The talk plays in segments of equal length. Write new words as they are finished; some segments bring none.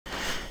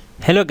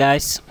Hello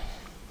guys,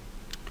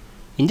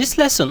 in this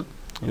lesson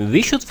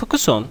we should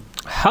focus on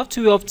how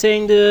to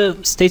obtain the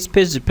state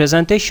space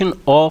representation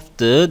of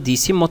the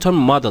DC motor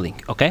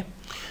modeling. Okay,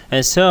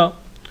 and so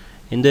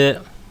in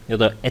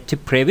at the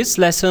previous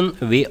lesson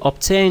we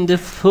obtained the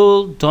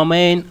full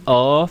domain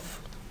of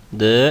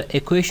the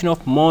equation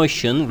of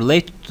motion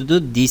related to the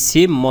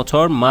DC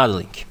motor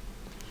modeling,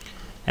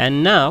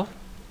 and now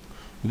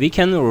we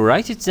can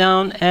write it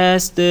down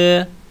as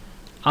the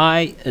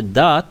I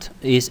dot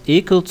is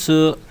equal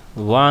to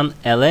 1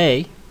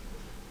 LA,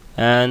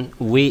 and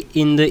we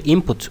in the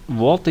input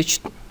voltage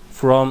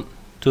from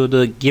to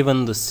the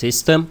given the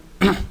system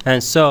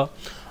and so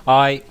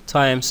I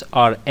times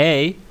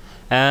RA,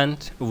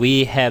 and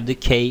we have the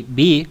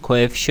KB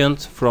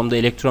coefficient from the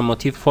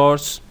electromotive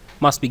force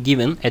must be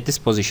given at this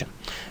position,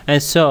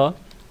 and so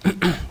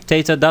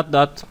theta dot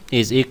dot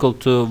is equal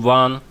to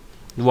 1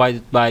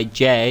 divided by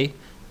J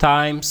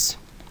times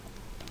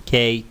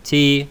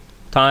KT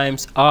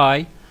times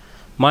I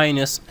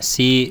minus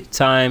C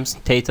times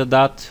theta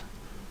dot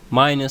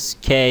minus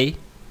K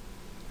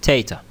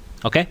theta.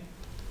 Okay,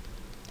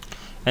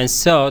 and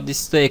so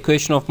this is the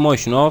equation of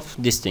motion of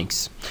these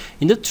things.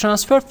 In the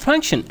transfer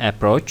function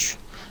approach,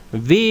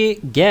 we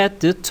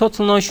get the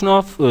total notion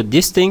of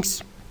these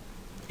things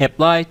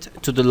applied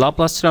to the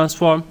Laplace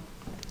transform,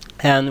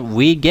 and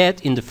we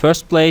get in the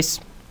first place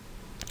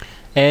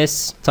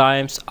S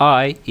times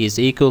I is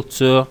equal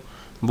to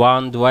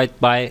 1 divided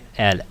by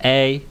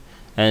LA,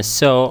 and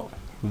so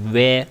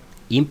V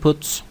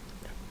input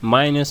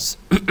minus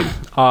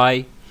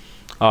I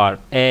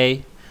RA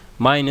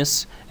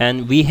minus,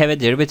 and we have a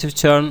derivative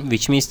term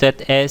which means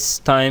that S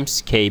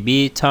times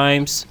KB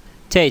times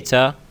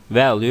theta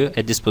value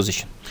at this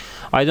position.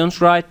 I don't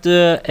write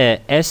the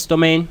S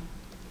domain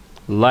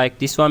like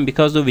this one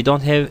because we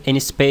don't have any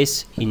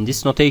space in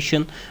this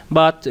notation,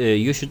 but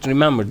you should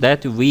remember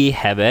that we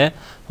have a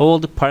whole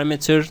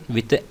parameter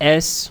with the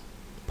S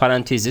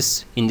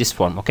parenthesis in this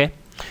form. Okay,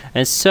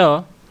 and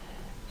so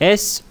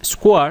S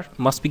square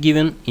must be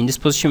given in this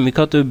position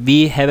because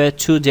we have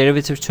two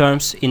derivative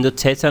terms in the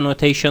theta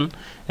notation,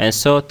 and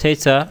so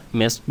theta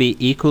must be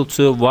equal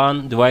to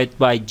 1 divided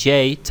by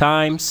J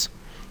times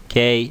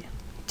K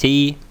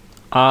T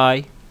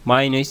I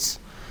minus,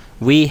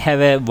 we have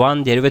a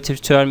one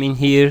derivative term in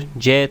here,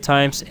 J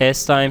times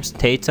S times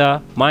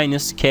theta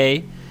minus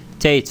K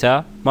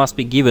theta must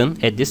be given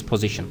at this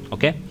position.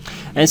 Okay,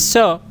 and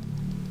so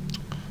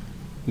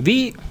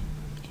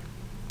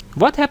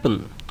what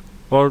happened,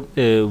 or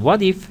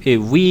what if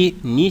we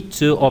need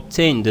to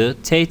obtain the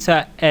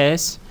theta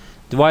S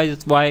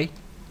divided by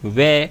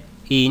V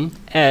in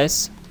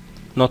S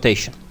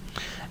notation,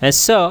 and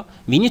so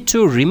we need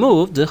to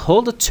remove the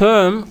whole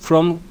term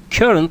from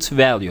current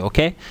value.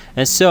 Okay,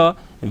 and so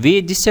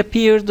we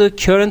disappear the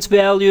current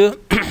value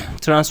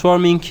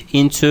transforming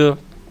into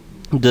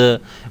the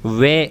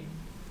V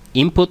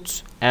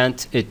input and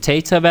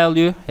theta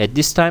value at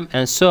this time,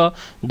 and so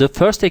the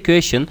first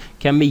equation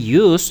can be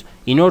used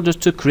in order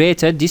to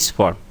create this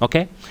form.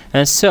 Okay,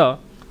 and so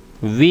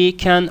we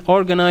can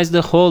organize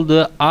the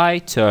whole I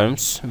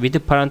terms with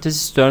the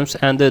parenthesis terms,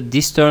 and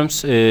these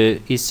terms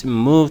is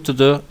moved to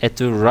the at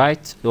the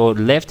right or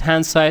left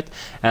hand side,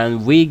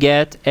 and we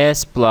get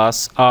S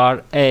plus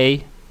RA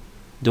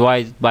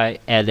divided by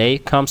LA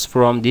comes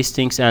from these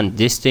things, and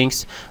these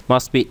things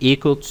must be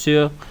equal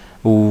to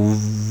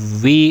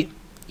V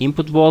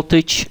input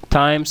voltage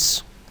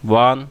times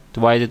 1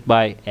 divided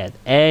by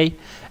LA,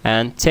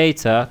 and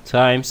theta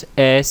times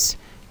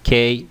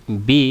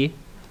SKB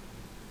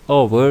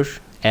over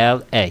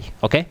LA.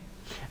 Okay,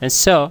 and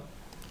so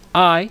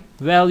I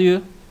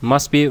value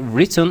must be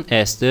written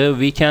as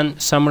we can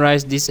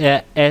summarize this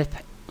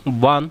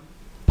F1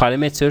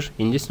 parameter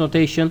in this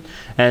notation,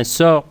 and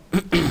so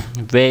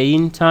V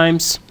in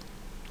times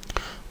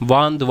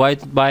 1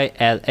 divided by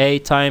LA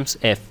times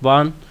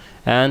F1,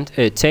 and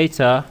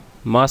theta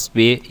must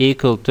be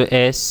equal to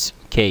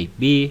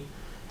SKB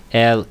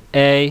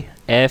LA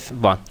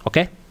F1.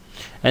 Okay,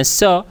 and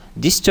so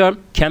this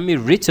term can be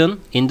written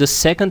in the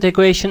second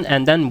equation,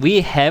 and then we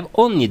have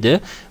only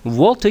the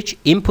voltage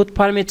input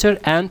parameter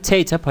and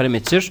theta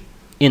parameter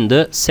in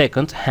the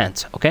second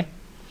hand. Okay,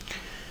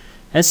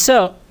 and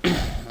so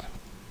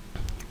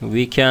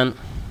we can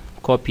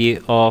copy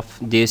of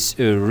this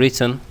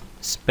written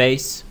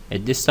space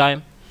at this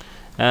time,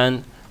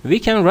 and we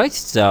can write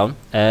it down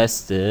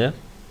as the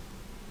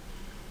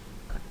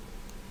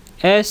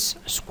S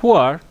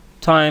square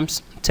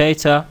times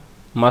theta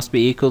must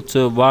be equal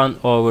to 1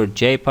 over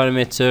J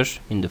parameter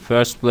in the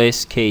first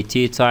place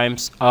KT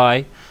times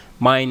I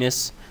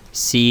minus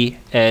C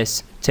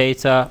S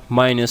theta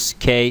minus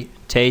K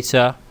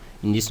theta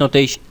in this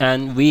notation,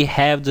 and we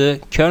have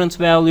the current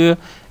value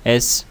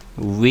as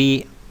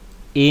V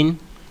in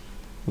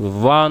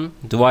 1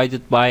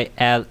 divided by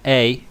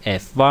LA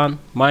F1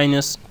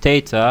 minus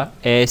theta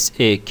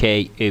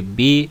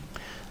SKB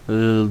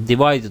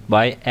divided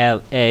by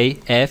LA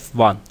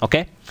F1.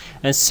 Okay,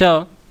 and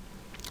so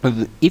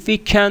if we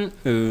can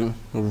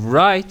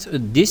write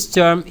this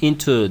term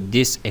into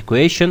this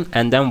equation,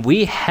 and then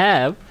we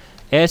have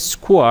S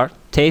square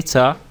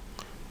theta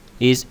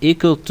is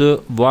equal to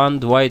 1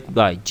 divided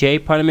by j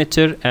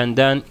parameter, and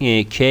then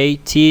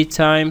kt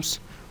times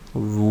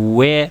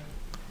v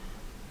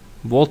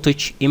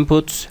voltage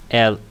input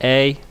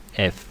LA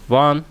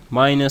F1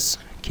 minus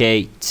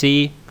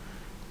kt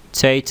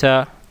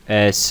theta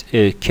as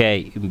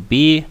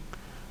kb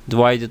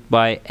divided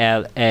by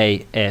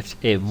LA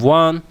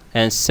F1,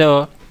 and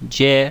so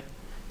j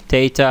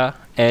theta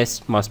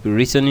s must be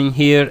written in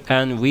here,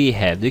 and we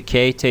have the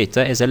k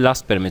theta as a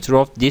last parameter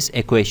of this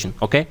equation.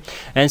 Okay,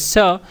 and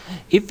so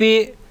if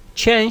we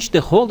change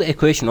the whole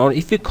equation, or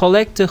if we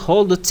collect the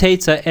whole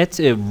theta at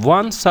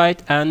one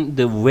side and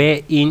the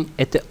v in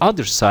at the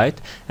other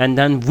side, and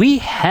then we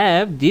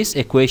have this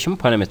equation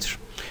parameter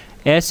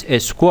s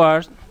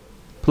squared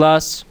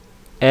plus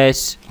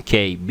s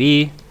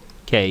kb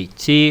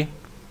kt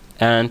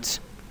and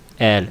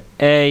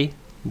la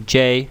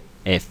j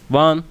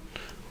f1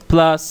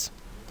 plus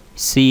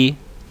c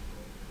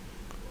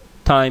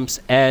times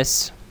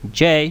s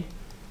j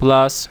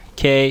plus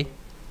k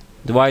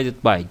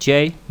divided by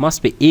j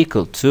must be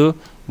equal to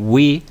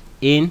v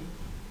in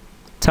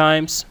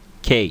times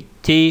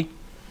kt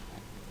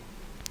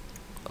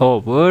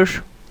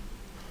over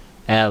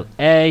la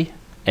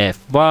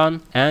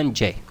f1 and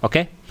j.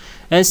 Okay,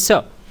 and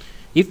so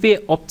if we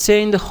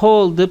obtain the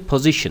whole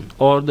position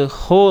or the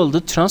whole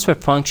transfer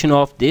function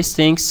of these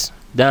things,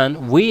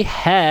 then we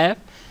have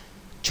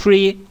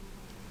three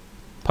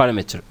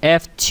parameter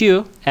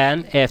f2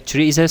 and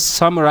f3 is a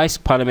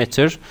summarized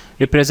parameter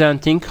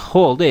representing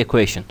whole the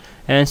equation,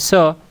 and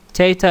so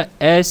theta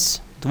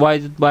s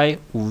divided by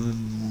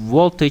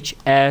voltage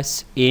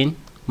s in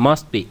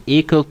must be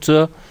equal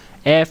to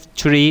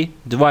f3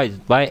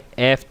 divided by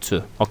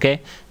f2.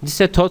 Okay, this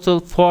is a total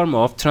form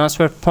of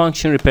transfer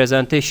function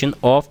representation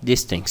of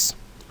these things,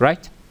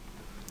 right?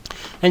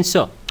 And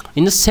so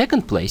in the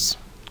second place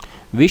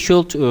we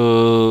should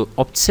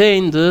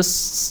obtain the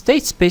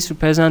state space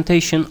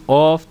representation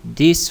of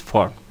this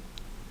form.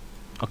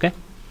 Okay,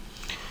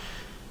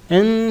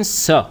 and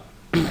so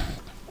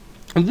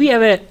we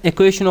have an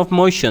equation of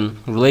motion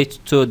related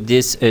to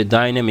this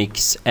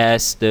dynamics,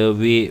 as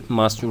we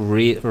must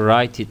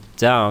rewrite it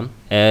down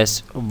as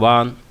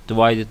 1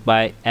 divided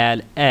by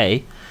LA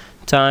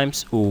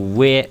times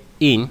V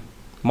in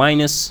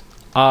minus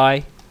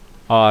I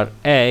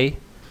RA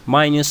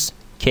minus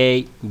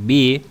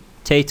KB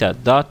theta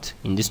dot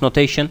in this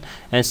notation,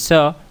 and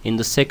so in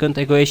the second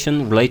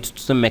equation related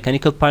to the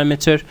mechanical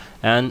parameter,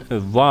 and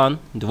 1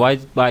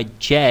 divided by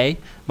J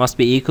must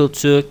be equal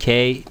to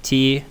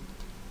KT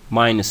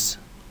minus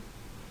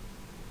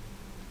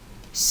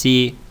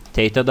C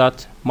theta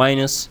dot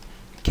minus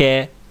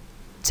K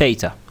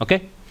theta.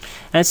 Okay,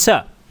 and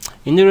so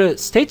in the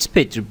state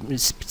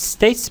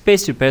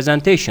space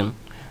representation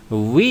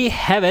we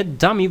have a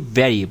dummy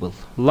variable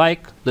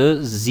like the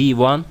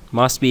Z1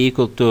 must be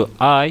equal to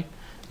I,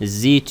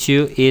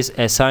 Z2 is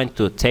assigned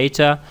to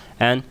theta,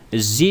 and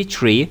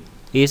Z3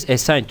 is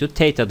assigned to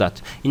theta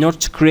dot in order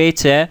to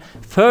create a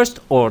first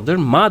order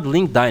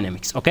modeling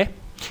dynamics. Okay,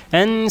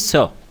 and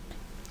so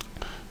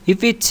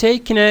if we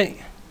take in a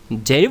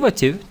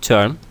derivative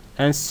term,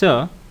 and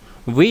so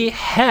we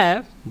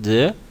have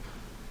the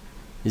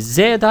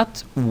Z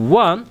dot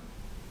 1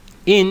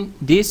 in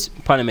this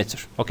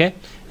parameter. Okay,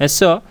 and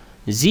so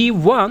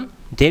Z1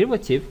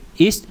 derivative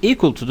is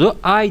equal to the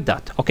I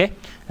dot. Okay,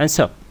 and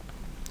so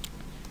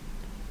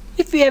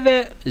if we have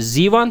a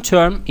Z1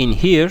 term in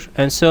here,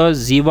 and so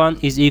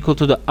Z1 is equal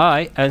to the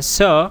I, and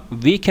so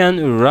we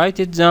can write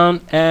it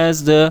down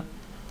as the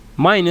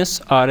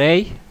minus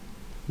RA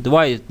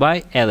divided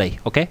by LA.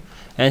 Okay,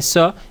 and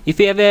so if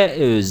we have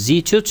a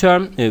Z2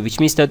 term, which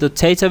means that the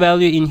theta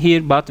value in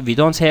here, but we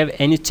don't have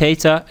any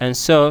theta, and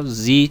so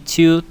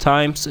Z2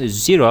 times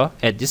 0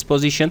 at this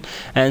position,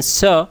 and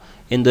so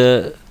in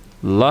the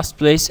last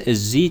place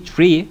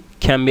Z3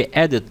 can be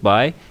added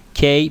by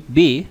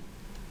KB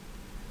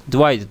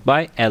divided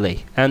by LA,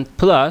 and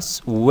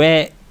plus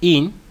V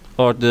in,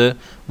 or the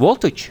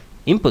voltage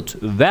input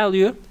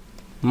value,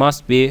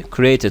 must be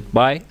created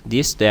by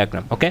this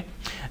diagram. Okay,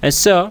 and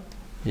so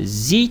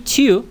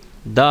Z2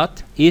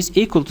 dot is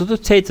equal to the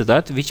theta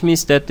dot, which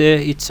means that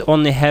it's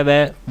only have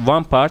a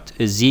one part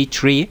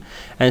Z3,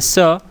 and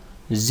so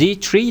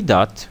Z3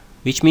 dot,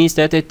 which means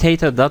that the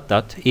theta dot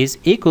dot is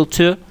equal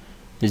to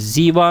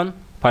Z1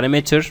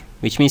 parameter,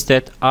 which means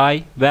that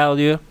I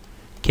value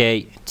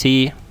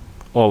KT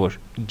over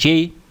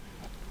J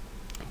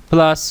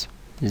plus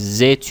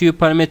Z2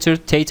 parameter,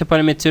 theta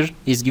parameter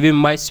is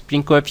given by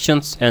spring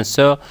coefficients, and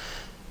so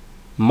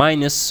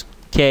minus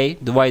K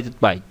divided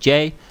by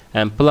J,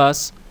 and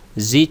plus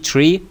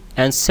Z3,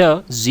 and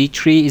so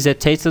Z3 is a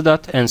theta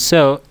dot, and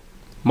so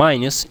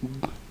minus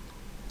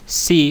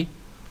C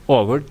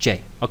over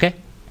J. Okay,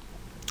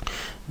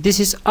 this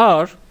is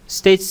our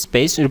state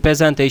space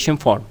representation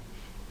form,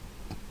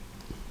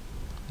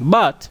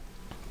 but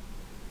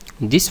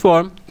this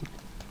form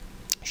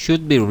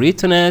should be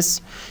written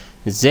as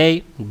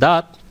Z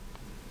dot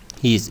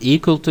is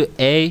equal to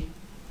A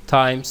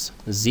times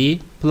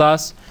Z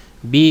plus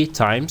B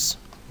times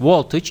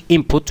voltage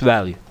input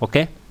value.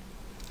 Okay,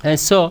 And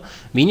so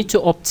we need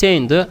to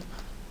obtain the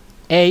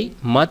A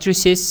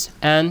matrices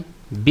and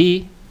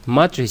B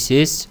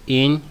matrices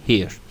in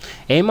here.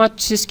 A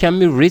matrices can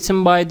be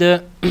written by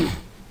the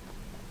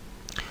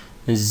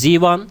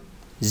Z1,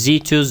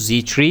 Z2,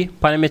 Z3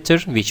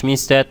 parameter, which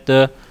means that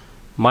the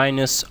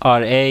minus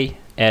RA,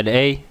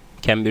 LA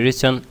can be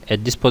written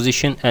at this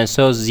position, and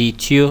so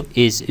Z2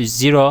 is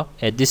 0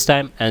 at this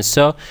time, and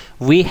so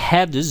we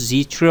have the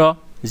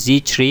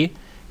Z3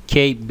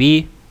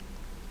 KB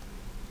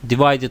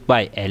divided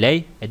by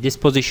LA at this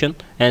position,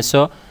 and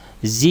so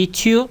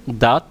Z2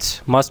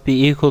 dot must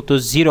be equal to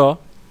 0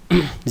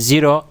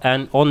 0,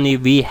 and only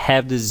we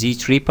have the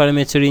Z3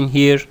 parameter in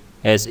here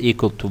as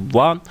equal to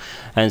 1,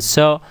 and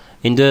so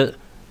in the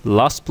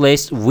last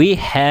place we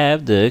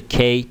have the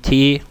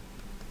KT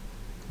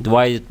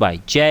divided by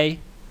J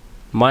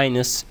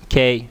minus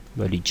K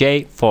by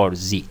J for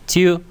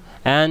Z2,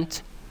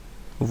 and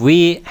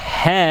we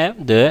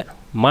have the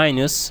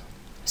minus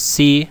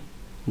C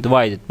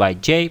divided by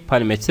J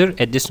parameter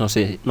at this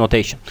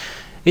notation.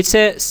 It's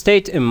a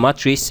state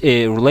matrix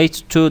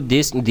related to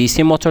this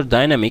DC motor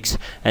dynamics,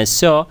 and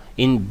so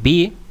in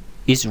B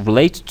is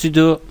related to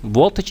the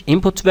voltage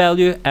input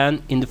value,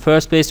 and in the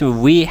first place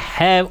we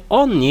have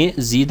only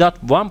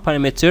Z.1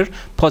 parameter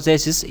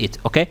possesses it,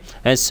 okay,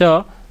 and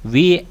so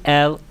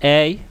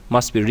VLA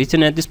must be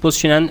written at this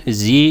position, and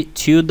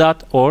Z2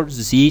 dot or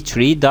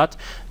Z3 dot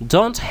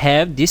don't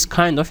have this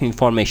kind of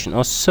information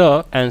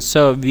also, and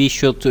so we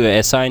should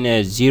assign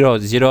a 0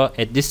 0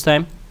 at this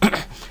time.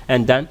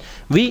 And then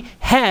we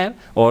have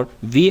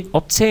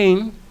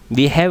obtained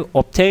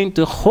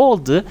the whole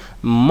the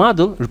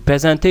model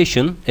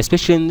representation,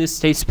 especially in the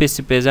state space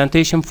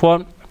representation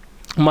form,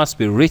 must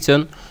be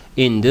written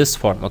in this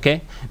form,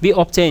 okay. We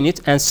obtain it,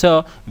 and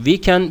so we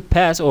can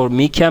pass or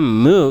we can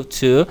move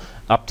to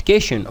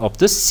application of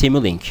the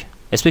Simulink,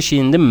 especially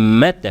in the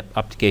MATLAB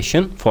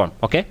application form,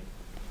 okay.